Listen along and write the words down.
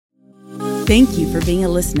Thank you for being a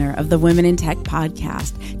listener of the Women in Tech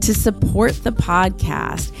podcast. To support the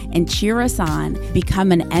podcast and cheer us on,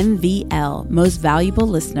 become an MVL, Most Valuable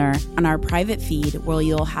Listener, on our private feed where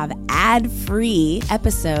you'll have ad-free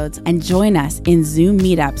episodes and join us in Zoom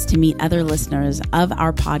meetups to meet other listeners of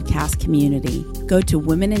our podcast community. Go to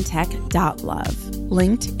womenintech.love,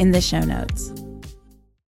 linked in the show notes.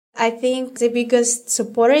 I think the biggest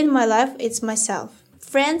supporter in my life is myself.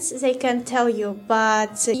 Friends, they can tell you,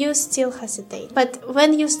 but you still hesitate. But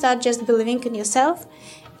when you start just believing in yourself,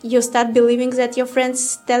 you start believing that your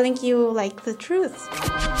friends telling you like the truth.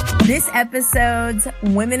 This episode's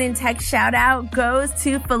Women in Tech shout out goes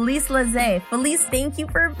to Felice Lazay. Felice, thank you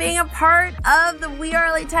for being a part of the We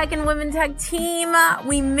Are LA Tech and Women Tech team.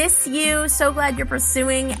 We miss you. So glad you're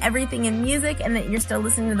pursuing everything in music and that you're still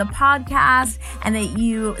listening to the podcast and that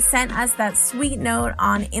you sent us that sweet note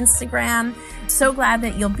on Instagram. So glad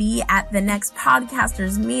that you'll be at the next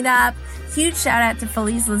Podcasters Meetup. Huge shout out to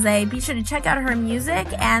Felice Lazay. Be sure to check out her music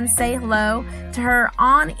and say hello to her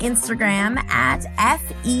on Instagram at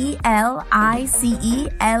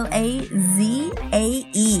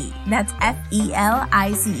FELICELAZAE. That's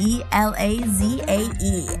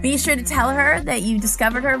FELICELAZAE. Be sure to tell her that you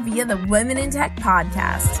discovered her via the Women in Tech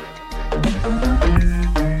podcast.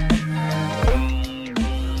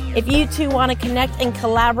 If you too want to connect and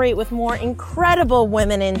collaborate with more incredible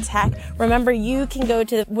women in tech, remember you can go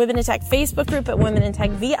to the Women in Tech Facebook group at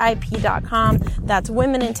womenintechvip.com. That's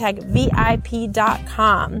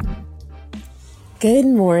womenintechvip.com. Good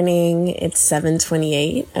morning. It's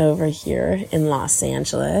 7:28 over here in Los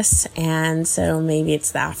Angeles. And so maybe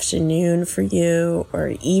it's the afternoon for you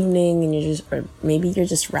or evening and or maybe you're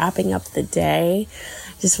just wrapping up the day.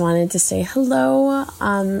 Just wanted to say hello.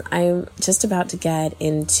 I'm just about to get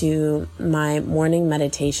into my morning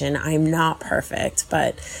meditation. I'm not perfect,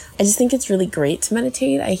 but I just think it's really great to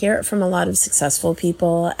meditate. I hear it from a lot of successful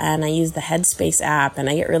people, and I use the Headspace app,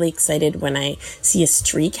 and I get really excited when I see a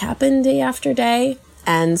streak happen day after day.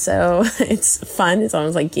 And so it's fun. It's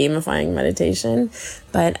almost like gamifying meditation,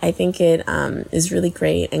 but I think it is really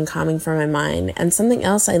great and calming for my mind. And something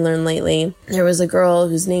else I learned lately, there was a girl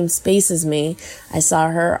whose name spaces me. I saw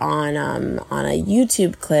her on a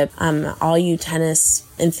YouTube clip. All you tennis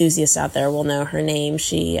enthusiasts out there will know her name.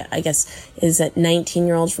 She, I guess, is a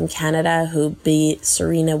 19-year-old from Canada who beat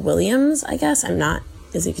Serena Williams, I guess.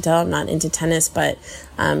 As you can tell, I'm not into tennis, but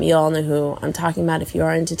you all know who I'm talking about if you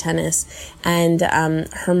are into tennis. And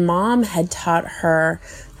her mom had taught her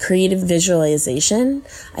creative visualization.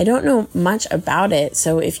 I don't know much about it,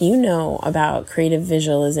 so if you know about creative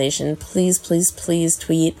visualization, please, please, please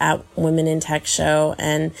tweet at Women in Tech Show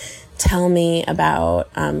and tell me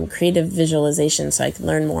about creative visualization so I can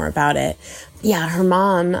learn more about it. Yeah, her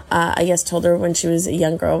mom, I guess, told her when she was a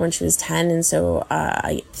young girl, when she was 10. And so,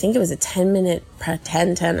 I think it was a 10-minute,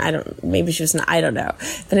 10, maybe she was not, I don't know.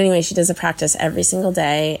 But anyway, she does a practice every single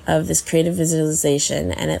day of this creative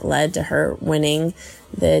visualization, and it led to her winning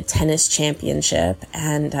the tennis championship.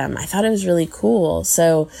 And, I thought it was really cool.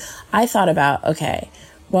 So I thought about, okay,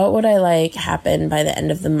 what would I like happen by the end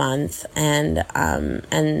of the month? And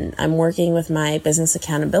I'm working with my business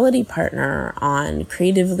accountability partner on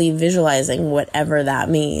creatively visualizing whatever that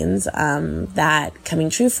means, that coming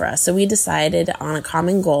true for us. So we decided on a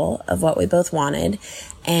common goal of what we both wanted,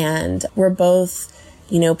 and we're both,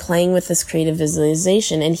 playing with this creative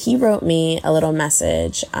visualization. And he wrote me a little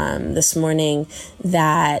message, this morning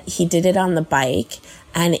that he did it on the bike,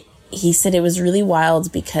 and he said it was really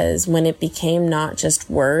wild because when it became not just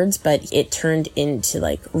words, but it turned into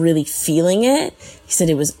like really feeling it, he said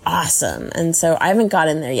it was awesome. And so I haven't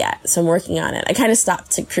gotten there yet, so I'm working on it. I kind of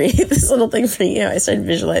stopped to create this little thing for you. I started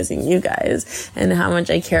visualizing you guys and how much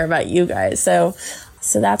I care about you guys. So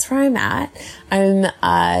that's where I'm at. I'm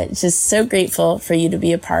just so grateful for you to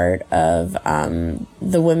be a part of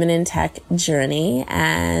the Women in Tech journey,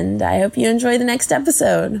 and I hope you enjoy the next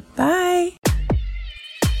episode. Bye.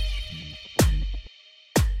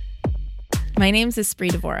 My name's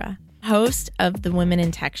Espree Devora, host of the Women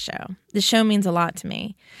in Tech Show. The show means a lot to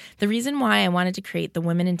me. The reason why I wanted to create the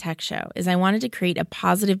Women in Tech Show is I wanted to create a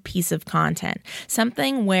positive piece of content,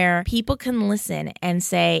 something where people can listen and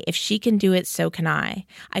say, if she can do it, so can I.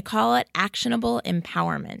 I call it actionable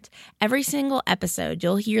empowerment. Every single episode,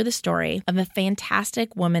 you'll hear the story of a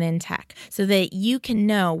fantastic woman in tech so that you can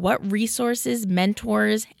know what resources,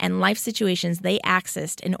 mentors, and life situations they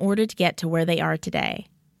accessed in order to get to where they are today.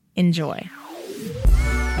 Enjoy.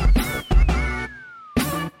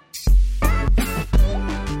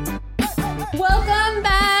 Welcome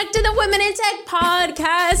back to the the Women in Tech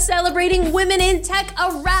podcast, celebrating women in tech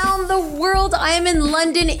around the world. I am in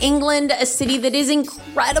London, England, a city that is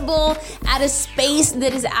incredible, at a space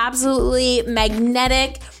that is absolutely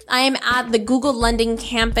magnetic. I am at the Google London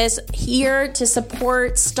campus here to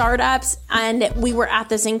support startups, and we were at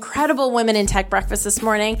this incredible Women in Tech breakfast this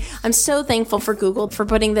morning. I'm so thankful for Google for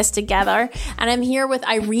putting this together, and I'm here with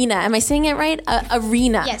Irina. Am I saying it right?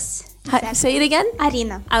 Irina. Yes. Exactly. Say it again?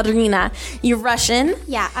 Irina. You're Russian.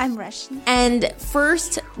 Yeah, I'm Russian. And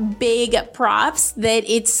first, big props that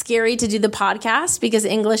it's scary to do the podcast because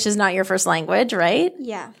English is not your first language, right?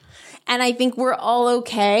 Yeah. And I think we're all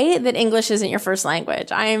okay that English isn't your first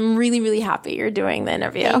language. I am really, really happy you're doing the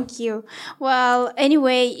interview. Thank you. Well,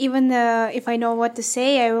 anyway, even if I know what to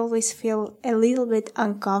say, I always feel a little bit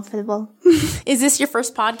uncomfortable. Is this your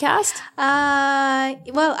first podcast?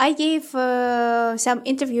 Well, I gave some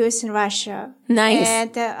interviews in Russia. Nice.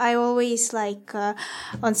 And I always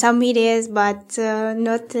on some medias, but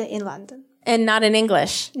not in London. And not in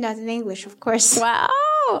English? Not in English, of course. Wow.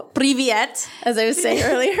 Привет, as I was saying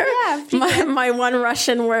earlier. Yeah, my one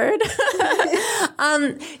Russian word.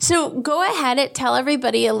 So go ahead and tell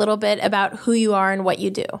everybody a little bit about who you are and what you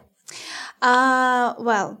do.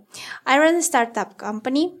 Well, I run a startup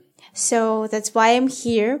company, so that's why I'm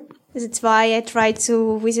here. That's why I try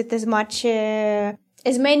to visit as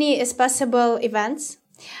many as possible events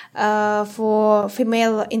for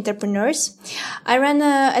female entrepreneurs. I run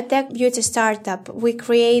a tech beauty startup. We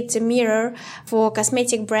create a mirror for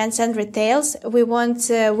cosmetic brands and retails. We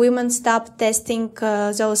want women stop testing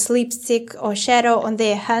those lipstick or shadow on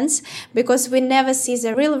their hands because we never see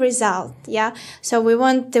the real result. Yeah. So we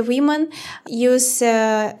want the women use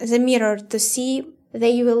the mirror to see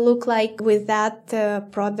they will look like with that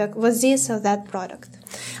product, with this or that product.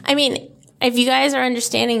 I mean, if you guys are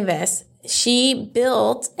understanding this, she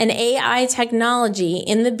built an AI technology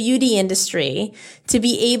in the beauty industry to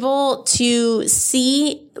be able to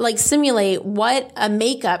simulate what a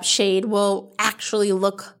makeup shade will actually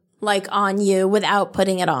look like on you without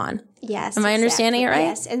putting it on. Yes. Am I understanding it right?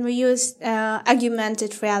 Yes. And we use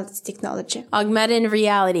augmented reality technology. Augmented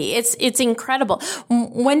reality. It's incredible.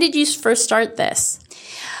 When did you first start this?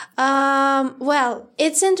 Well,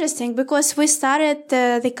 it's interesting because we started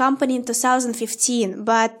the company in 2015,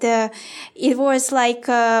 but it was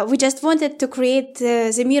we just wanted to create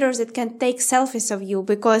the mirrors that can take selfies of you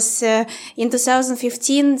because in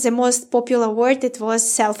 2015 the most popular word it was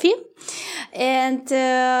selfie. And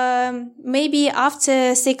maybe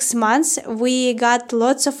after 6 months, we got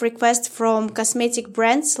lots of requests from cosmetic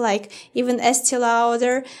brands, like even Estee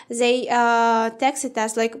Lauder. They texted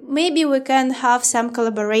us, maybe we can have some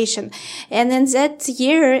collaboration. And in that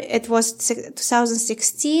year, it was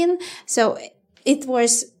 2016, so it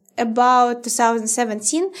was about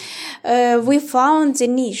 2017, we found the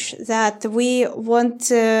niche that we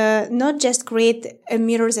want not just create a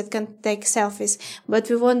mirror that can take selfies, but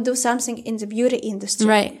we want to do something in the beauty industry.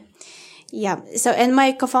 Right. Yeah. So, and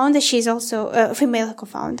my co-founder, she's also a female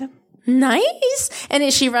co-founder. Nice. And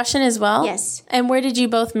is she Russian as well? Yes. And where did you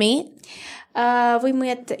both meet? We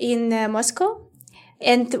met in Moscow.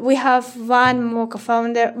 And we have one more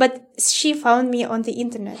co-founder, but she found me on the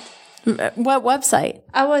internet. What website?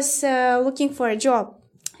 I was looking for a job,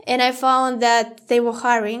 and I found that they were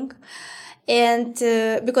hiring, and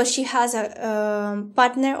because she has a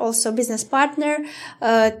partner, also business partner,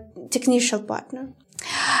 technical partner.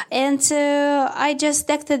 And I just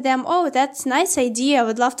texted them, oh, that's a nice idea. I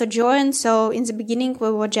would love to join. So in the beginning, we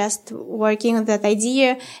were just working on that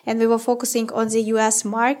idea, and we were focusing on the US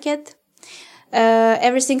market.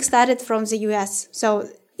 Everything started from the US. So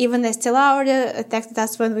even Estee Lauder texted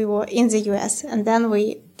us when we were in the US. And then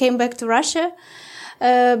we came back to Russia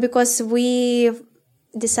because we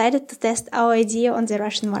decided to test our idea on the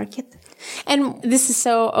Russian market. And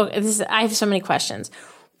I have so many questions.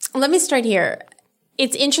 Let me start here.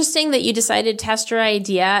 It's interesting that you decided to test your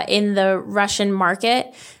idea in the Russian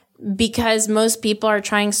market because most people are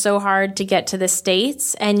trying so hard to get to the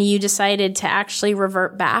States, and you decided to actually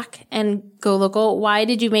revert back and go local. Why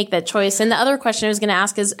did you make that choice? And the other question I was going to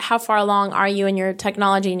ask is, how far along are you in your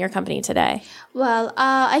technology in your company today? Well,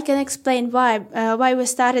 I can explain why we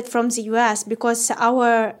started from the US, because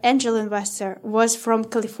our angel investor was from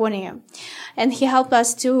California, and he helped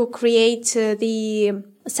us to create the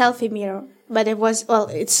selfie mirror. But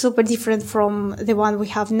it's super different from the one we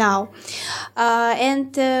have now.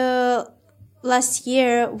 And last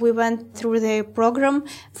year we went through the program,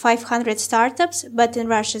 500 startups, but in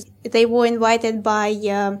Russia they were invited by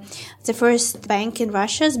the first bank in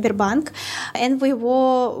Russia, Sberbank, and we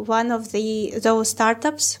were one of those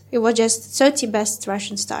startups. It was just 30 best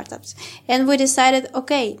Russian startups, and we decided,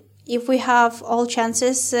 okay, if we have all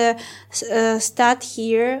chances, start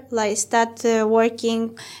here, like start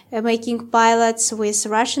working, making pilots with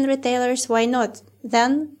Russian retailers, why not?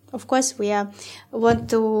 Then, of course, we want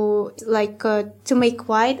to to make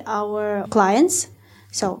wide our clients.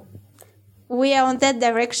 So we are on that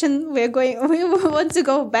direction. We want to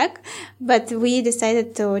go back, but we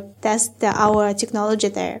decided to test our technology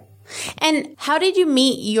there. And how did you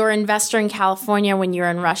meet your investor in California when you were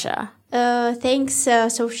in Russia? Thanks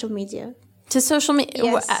social media. To social media?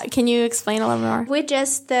 Yes. Can you explain a little more? We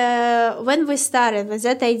just, when we started with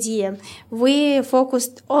that idea, we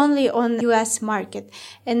focused only on US market.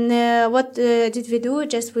 And what did we do?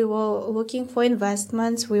 Just we were looking for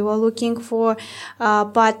investments. We were looking for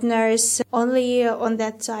partners only on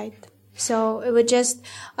that side. So we just,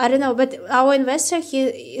 I don't know, but our investor, he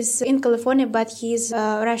is in California, but he's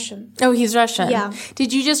Russian. Oh, he's Russian? Yeah.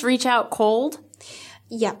 Did you just reach out cold?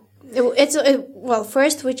 Yeah. Well,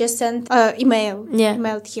 first we just sent email. Yeah.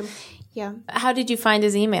 Emailed him. Yeah. How did you find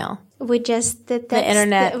his email? We just the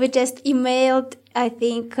internet. We just emailed, I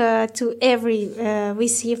think, to every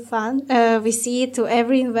VC fund, VC, to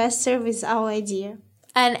every investor with our idea.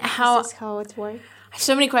 And This is how it worked. I have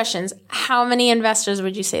so many questions. How many investors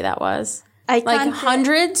would you say that was? Like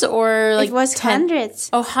hundreds or like it was 10? Hundreds.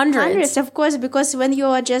 Oh, hundreds. Hundreds, of course, because when you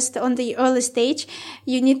are just on the early stage,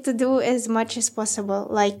 you need to do as much as possible.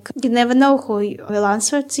 Like, you never know who will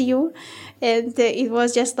answer to you. And it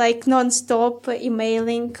was just like non-stop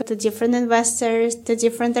emailing to different investors, to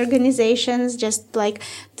different organizations, just like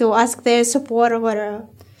to ask their support or whatever.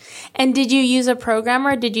 And did you use a program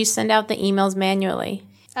or did you send out the emails manually?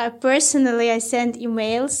 Personally, I sent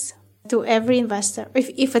emails to every investor.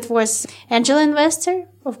 If it was angel investor,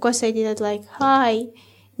 of course I did it like, hi,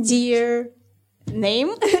 dear name.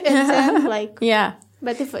 And then like, yeah.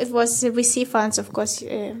 But if it was VC funds, of course,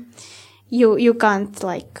 you can't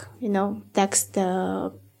text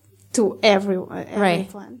to every Right.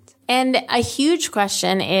 fund. And a huge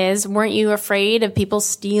question is, weren't you afraid of people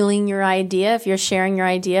stealing your idea if you're sharing your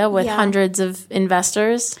idea with hundreds of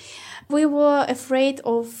investors? We were afraid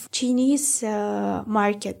of Chinese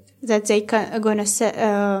market, that they are gonna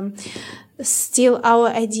steal our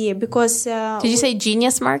idea because. Did you say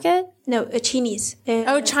genius market? No, Chinese.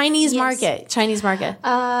 Chinese yes. market. Chinese market.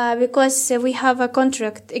 Because we have a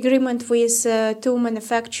contract agreement with two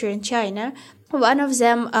manufacturers in China. One of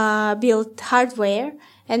them built hardware,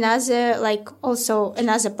 another also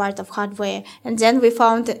another part of hardware, and then we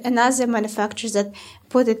found another manufacturer that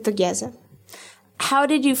put it together. How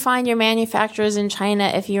did you find your manufacturers in China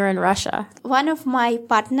if you're in Russia? One of my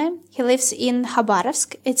partner, he lives in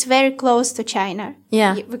Khabarovsk. It's very close to China.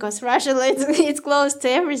 Yeah. Because Russia, it's close to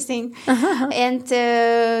everything. And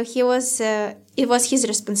it was his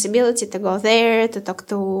responsibility to go there, to talk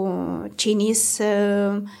to Chinese.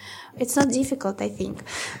 It's not difficult, I think.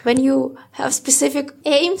 When you have specific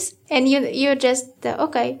aims and you're just,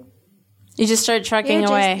 okay. You just start trucking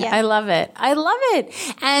away. Yeah. I love it. I love it.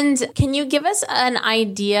 And can you give us an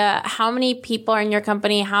idea how many people are in your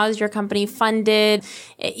company? How is your company funded?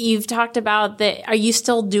 You've talked about that. Are you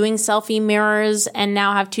still doing selfie mirrors and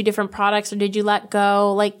now have two different products, or did you let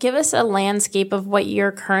go? Like, give us a landscape of what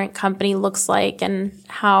your current company looks like and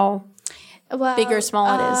how big or small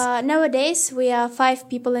it is. Nowadays, we are 5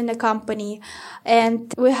 people in the company,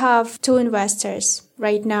 and we have 2 investors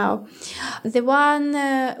right now. The one,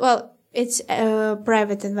 it's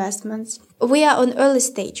private investments. We are on early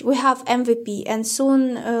stage. We have MVP, and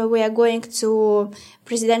soon we are going to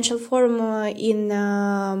presidential forum in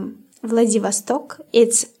Vladivostok.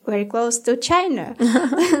 It's very close to China.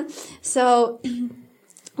 So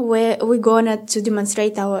we're gonna to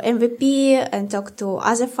demonstrate our MVP and talk to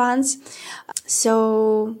other funds.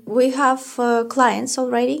 So we have clients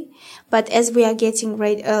already, but as we are getting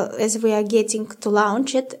ready, to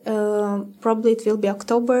launch it, probably it will be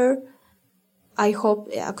October. I hope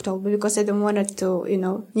October, because I don't want it to,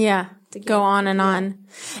 go on and on.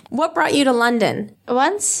 What brought you to London?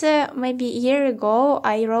 Once, maybe a year ago,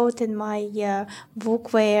 I wrote in my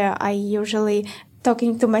book where I usually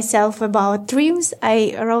talking to myself about dreams.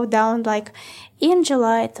 I wrote down in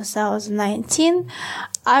July 2019,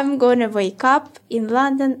 I'm gonna wake up in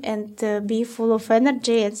London and be full of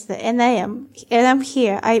energy, and I'm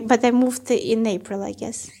here. But I moved in April, I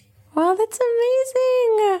guess. Wow, that's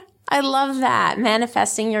amazing. I love that,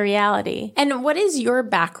 manifesting your reality. And what is your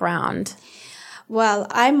background? Well,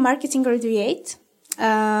 I'm marketing graduate,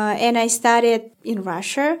 and I studied in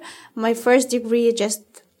Russia. My first degree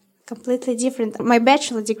just completely different. My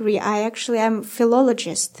bachelor degree, I'm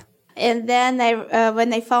philologist. And then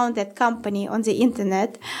when I found that company on the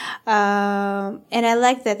internet, and I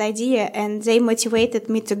liked that idea, and they motivated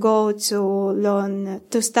me to go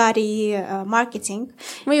to study marketing.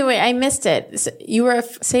 Wait, I missed it. So you were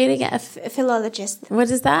say it again. Philologist. What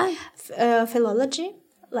is that? Philology,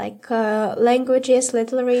 like languages,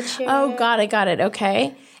 literature. Oh, got it.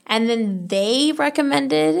 Okay. And then they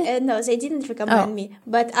recommended? No, they didn't recommend me.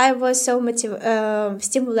 But I was so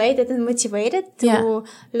stimulated and motivated to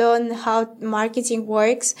learn how marketing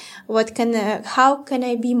works. How can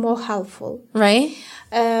I be more helpful? Right.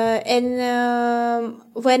 And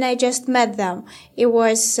when I just met them, it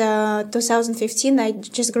was 2015. I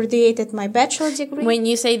just graduated my bachelor degree. When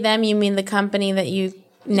you say them, you mean the company that you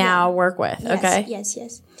now work with? Yes, okay.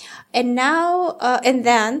 Yes. And now, and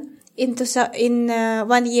then in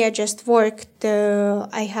 1 year, just worked.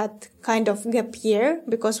 I had kind of gap year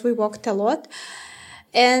because we worked a lot.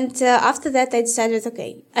 And after that, I decided,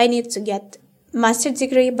 okay, I need to get master's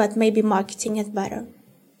degree, but maybe marketing is better.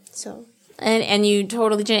 So. And you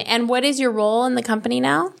totally changed. And what is your role in the company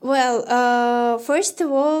now? Well, first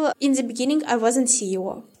of all, in the beginning, I wasn't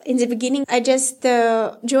CEO. In the beginning, I just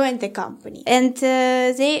joined the company, and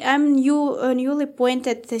I'm newly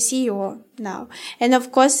appointed the CEO now. And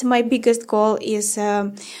of course, my biggest goal is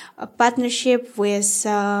a partnership with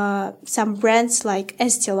some brands like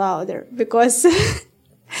Estee Lauder, because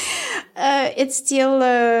it's still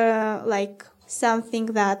like something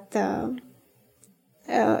that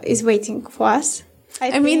is waiting for us.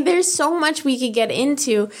 I mean, there's so much we could get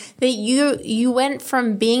into that you went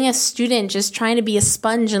from being a student, just trying to be a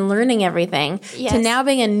sponge and learning everything, to now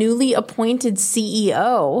being a newly appointed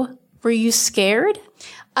CEO. Were you scared?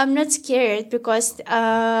 I'm not scared because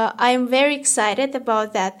I'm very excited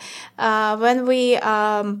about that. When we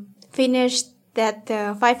finished that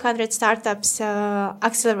 500 startups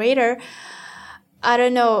accelerator, I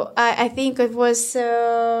don't know. I think it was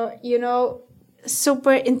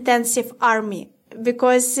super intensive army.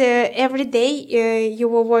 Because every day you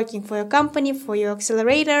were working for your company, for your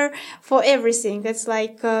accelerator, for everything. It's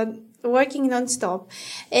like working non-stop.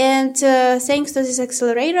 And thanks to this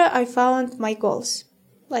accelerator, I found my goals.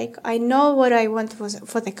 Like, I know what I want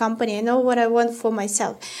for the company. I know what I want for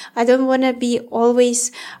myself. I don't want to be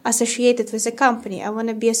always associated with a company. I want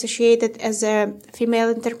to be associated as a female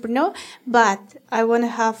entrepreneur, but I want to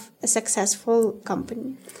have a successful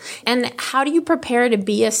company. And how do you prepare to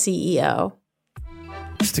be a CEO?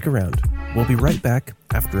 Stick around. We'll be right back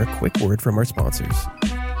after a quick word from our sponsors.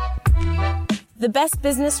 The best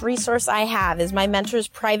business resource I have is my mentor's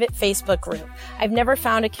private Facebook group. I've never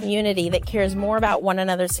found a community that cares more about one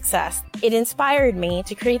another's success. It inspired me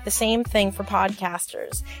to create the same thing for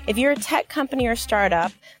podcasters. If you're a tech company or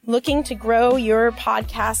startup looking to grow your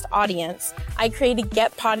podcast audience, I created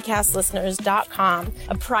GetPodcastListeners.com,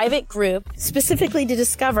 a private group specifically to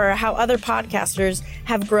discover how other podcasters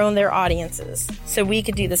have grown their audiences, so we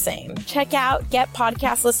could do the same. Check out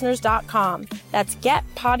GetPodcastListeners.com. That's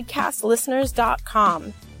GetPodcastListeners.com.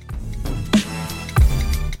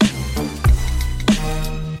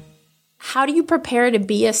 How do you prepare to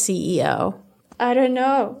be a CEO? I don't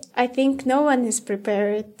know. I think no one is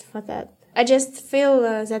prepared for that. I just feel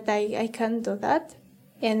that I can do that.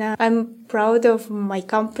 And I'm proud of my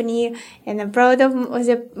company, and I'm proud of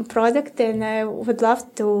the product, and I would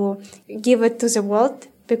love to give it to the world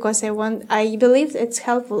because I believe it's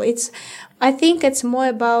helpful. I think it's more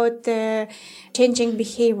about changing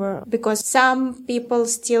behavior, because some people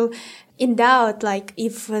still in doubt, like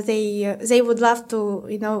if they would love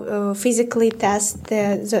to, physically test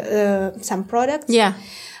some products. Yeah.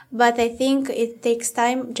 But I think it takes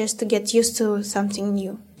time just to get used to something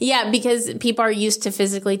new. Yeah, because people are used to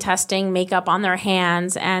physically testing makeup on their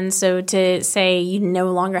hands. And so to say you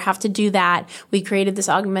no longer have to do that, we created this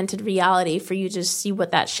augmented reality for you to see what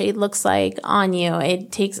that shade looks like on you.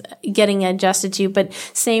 It takes getting adjusted to. But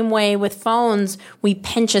same way with phones, we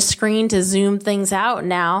pinch a screen to zoom things out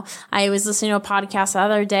now. I was listening to a podcast the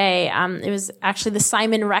other day. It was actually the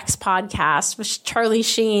Simon Rex podcast with Charlie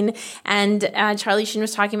Sheen. And Charlie Sheen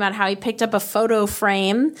was talking about how he picked up a photo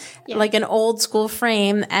frame, like an old school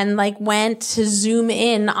frame, and went to zoom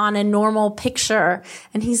in on a normal picture.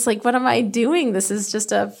 And he's like, what am I doing? This is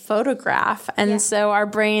just a photograph. And so our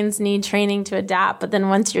brains need training to adapt. But then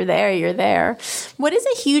once you're there, you're there. What is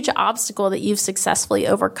a huge obstacle that you've successfully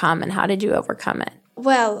overcome, and how did you overcome it?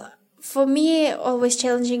 Well, for me, always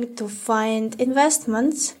challenging to find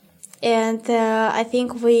investments. And I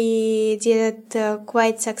think we did it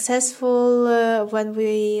quite successful when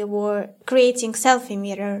we were creating selfie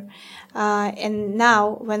mirror. And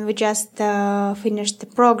now when we just finished the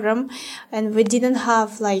program and we didn't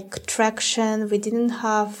have like traction, we didn't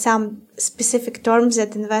have some specific terms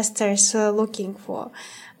that investors are looking for.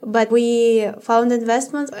 But we found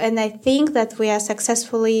investments, and I think that we are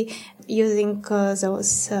successfully using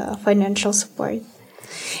those financial support.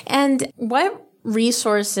 And what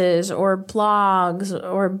resources or blogs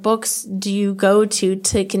or books do you go to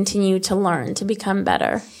continue to learn, to become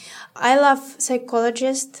better? I love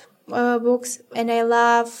psychologist books, and I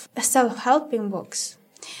love self-helping books.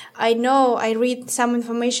 I know I read some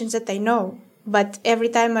information that I know, but every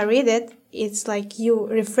time I read it, it's like you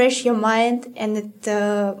refresh your mind, and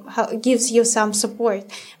it gives you some support.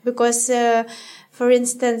 Because, for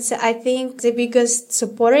instance, I think the biggest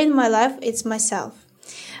supporter in my life is myself.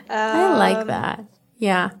 I like that.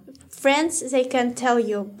 Yeah. Friends, they can tell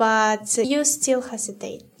you, but you still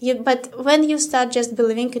hesitate. But when you start just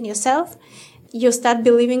believing in yourself, you start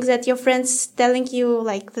believing that your friends telling you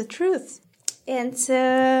like the truth. And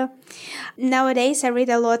nowadays I read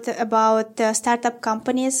a lot about startup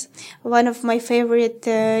companies. One of my favorite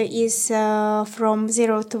is From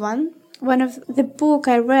Zero to One. One of the book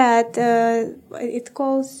I read, it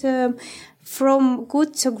calls From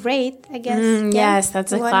Good to Great, I guess. Yes,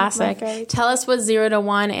 that's a classic. Tell us what 0 to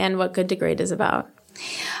 1 and what Good to Great is about.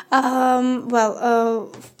 0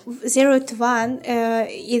 to 1,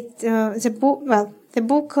 the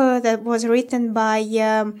book that was written by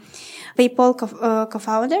PayPal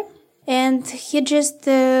co-founder, and he just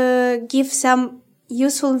gives some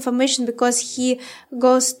useful information because he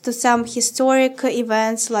goes to some historic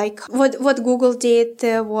events like what Google did,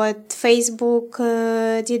 what Facebook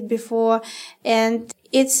did before, and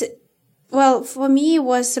it's for me it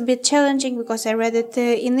was a bit challenging because I read it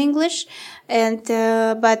in English, and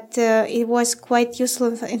but it was quite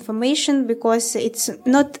useful information because it's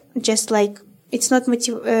not just like it's not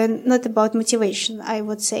about motivation, I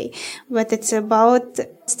would say, but it's about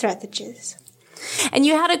strategies. And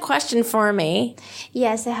you had a question for me.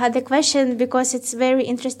 Yes, I had a question because it's very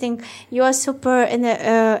interesting. You are super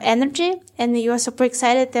energy and you are super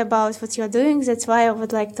excited about what you're doing. That's why I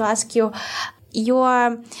would like to ask you. You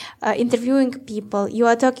are interviewing people, you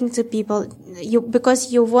are talking to people,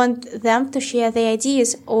 because you want them to share their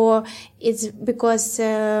ideas, or it's because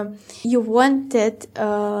you wanted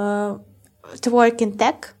to work in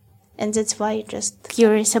tech, and that's why you're just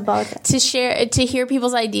curious about it. To hear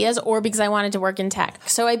people's ideas, or because I wanted to work in tech.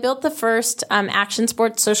 So I built the first action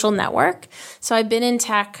sports social network. So I've been in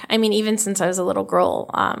tech, even since I was a little girl.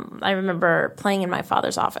 I remember playing in my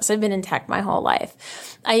father's office. I've been in tech my whole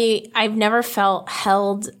life. I've never felt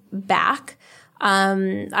held back.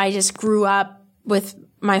 I just grew up with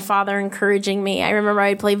my father encouraging me. I remember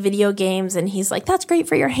I'd play video games and he's like, that's great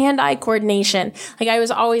for your hand-eye coordination. Like, I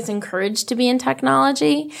was always encouraged to be in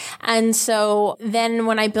technology. And so then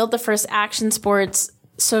when I built the first action sports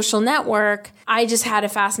social network, I just had a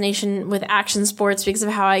fascination with action sports because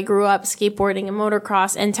of how I grew up skateboarding and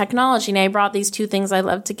motocross and technology. And I brought these two things I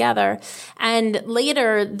love together. And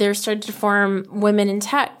later there started to form women in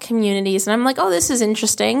tech communities. And I'm like, oh, this is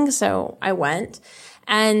interesting. So I went.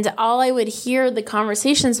 And all I would hear the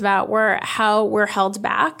conversations about were how we're held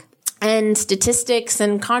back and statistics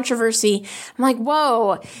and controversy. I'm like,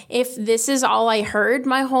 whoa, if this is all I heard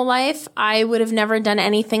my whole life, I would have never done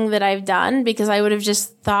anything that I've done because I would have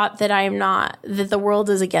just thought that that the world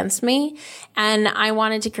is against me. And I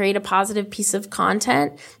wanted to create a positive piece of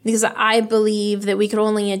content because I believe that we could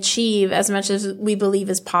only achieve as much as we believe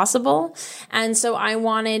is possible. And so I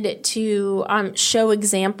wanted to show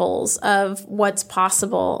examples of what's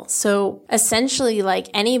possible. So essentially, like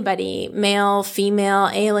anybody, male, female,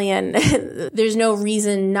 alien, there's no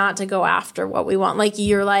reason not to go after what we want. Like,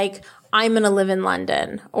 you're like, I'm going to live in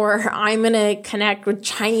London, or I'm going to connect with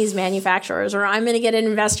Chinese manufacturers, or I'm going to get an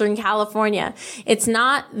investor in California. It's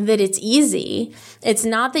not that it's easy. It's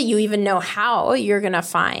not that you even know how you're going to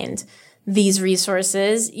find these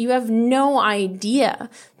resources. You have no idea.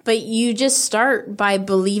 But you just start by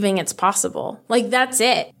believing it's possible. Like, that's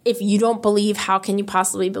it. If you don't believe, how can you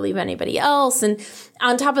possibly believe anybody else? And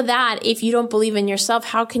on top of that, if you don't believe in yourself,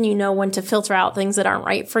 how can you know when to filter out things that aren't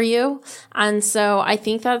right for you? And so I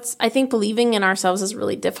think believing in ourselves is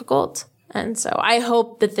really difficult. And so I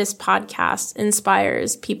hope that this podcast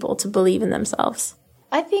inspires people to believe in themselves.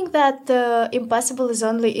 I think that impossible is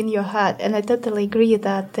only in your head, and I totally agree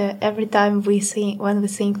that every time when we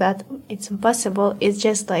think that it's impossible, it's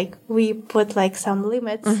just like we put like some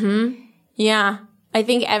limits. Mm-hmm. Yeah, I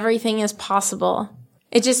think everything is possible.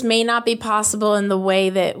 It just may not be possible in the way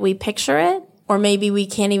that we picture it, or maybe we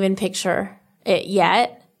can't even picture it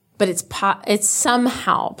yet, but it's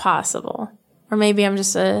somehow possible. Or maybe I'm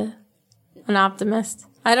just an optimist.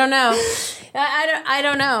 I don't know. I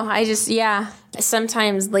don't know.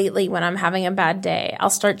 Sometimes lately when I'm having a bad day, I'll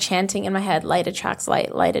start chanting in my head, light attracts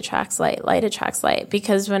light, light attracts light, light attracts light.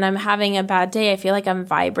 Because when I'm having a bad day, I feel like I'm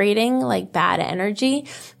vibrating like bad energy,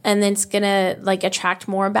 and then it's going to like attract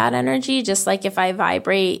more bad energy. Just like if I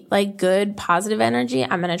vibrate like good, positive energy,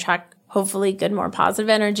 I'm going to attract hopefully good, more positive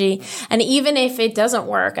energy. And even if it doesn't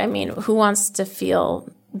work, I mean, who wants to feel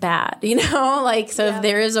bad, if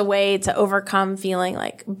there is a way to overcome feeling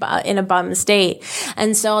like in a bum state.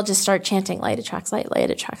 And so I'll just start chanting light attracts light, light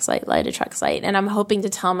attracts light, light attracts light. And I'm hoping to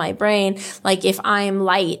tell my brain, like, if I'm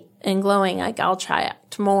light and glowing, like, I'll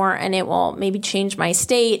attract more, and it will maybe change my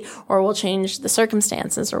state, or will change the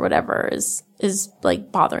circumstances or whatever is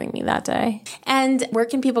like bothering me that day. And where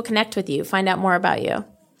can people connect with you, find out more about you?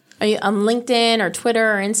 Are you on LinkedIn or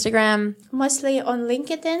Twitter or Instagram? Mostly on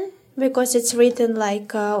LinkedIn, because it's written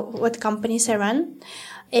like what companies I run.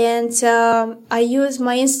 And I use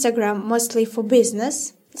my Instagram mostly for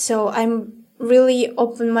business. So I'm really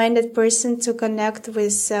open-minded person to connect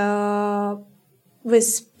with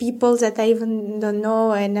people that I even don't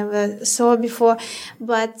know, I never saw before.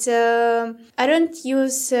 But I don't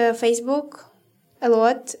use Facebook a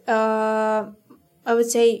lot. I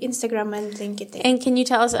would say Instagram and LinkedIn. And can you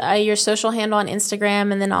tell us your social handle on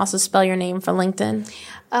Instagram, and then also spell your name for LinkedIn?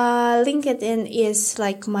 LinkedIn is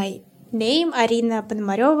like my name, Arina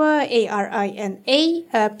Ponomareva, ARINA,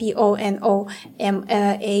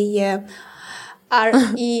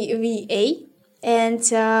 PONOMAREVA. And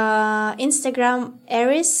Instagram,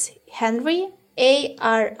 Aris Henry,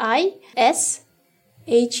 ARISHENRY.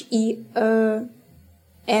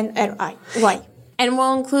 And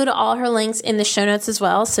we'll include all her links in the show notes as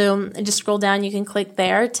well. So just scroll down. You can click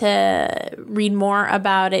there to read more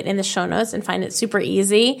about it in the show notes and find it super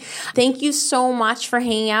easy. Thank you so much for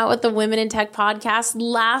hanging out with the Women in Tech podcast.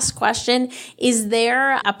 Last question. Is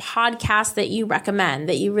there a podcast that you recommend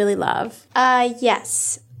that you really love?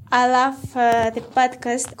 Yes. I love the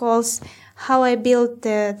podcast called How I Built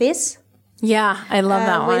This. Yeah, I love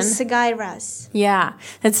that one. With Guy Raz. Yeah,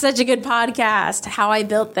 it's such a good podcast, How I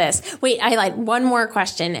Built This. Wait, I like one more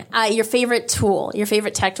question. Your favorite tool, your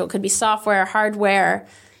favorite tech tool, could be software, hardware.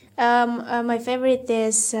 My favorite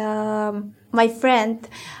is my friend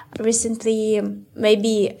recently,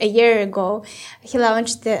 maybe a year ago, he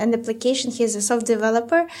launched an application. He's a software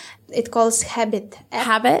developer. It calls Habit.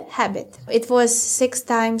 Habit. It was 6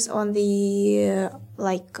 times on the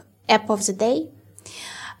app of the day.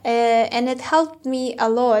 And it helped me a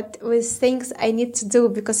lot with things I need to do,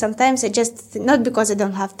 because sometimes not because I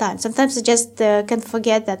don't have time. Sometimes I just can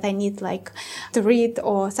forget that I need to read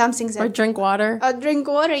or something. Or drink water.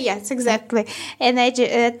 Yes, exactly. And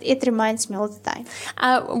it reminds me all the time.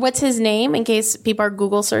 What's his name in case people are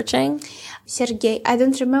Google searching? Sergey. I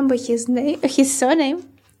don't remember his surname.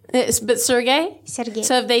 But Sergey? Sergey.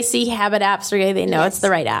 So if they see Habit app, Sergey, they know it's the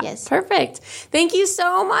right app. Yes. Perfect. Thank you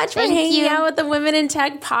so much for hanging out with the Women in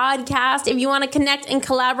Tech podcast. If you want to connect and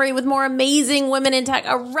collaborate with more amazing women in tech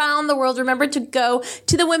around the world, remember to go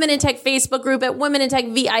to the Women in Tech Facebook group at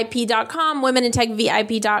womenintechvip.com.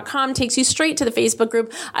 Womenintechvip.com takes you straight to the Facebook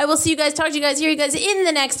group. I will see you guys, talk to you guys, hear you guys in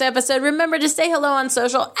the next episode. Remember to say hello on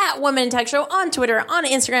social at Women in Tech Show on Twitter, on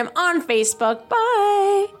Instagram, on Facebook.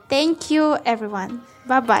 Bye. Thank you, everyone.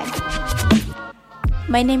 Bye-bye.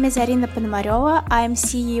 My name is Arina Ponomareva. I'm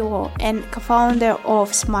CEO and co-founder of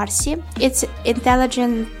Smartsy. It's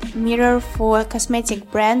intelligent mirror for cosmetic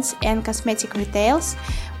brands and cosmetic retails.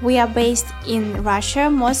 We are based in Russia,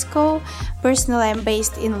 Moscow. Personally, I'm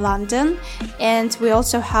based in London, and we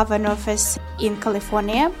also have an office in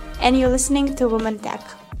California. And you're listening to Women Tech.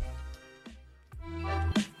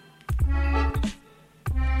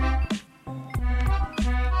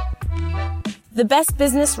 The best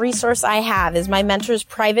business resource I have is my mentor's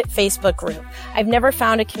private Facebook group. I've never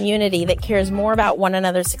found a community that cares more about one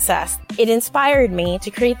another's success. It inspired me to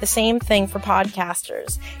create the same thing for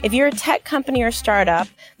podcasters. If you're a tech company or startup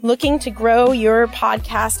looking to grow your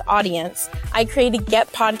podcast audience, I created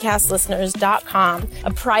GetPodcastListeners.com,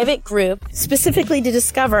 a private group specifically to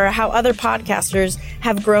discover how other podcasters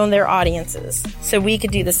have grown their audiences, so we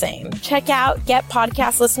could do the same. Check out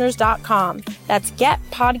GetPodcastListeners.com. That's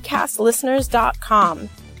GetPodcastListeners.com.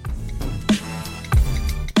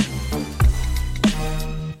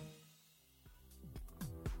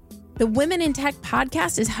 The Women in Tech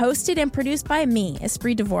podcast is hosted and produced by me,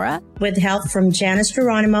 Espree Devora, with help from Janice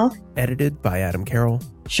Geronimo. Edited by Adam Carroll.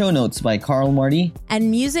 Show notes by Carl Marty. And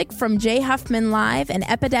music from Jay Huffman Live and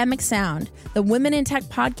Epidemic Sound. The Women in Tech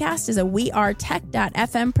podcast is a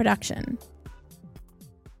wearetech.fm production.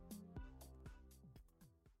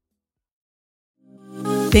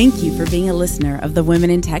 Thank you for being a listener of the Women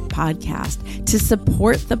in Tech podcast. To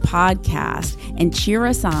support the podcast and cheer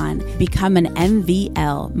us on, become an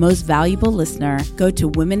MVL Most Valuable Listener, go to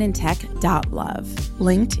womenintech.love,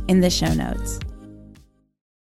 linked in the show notes.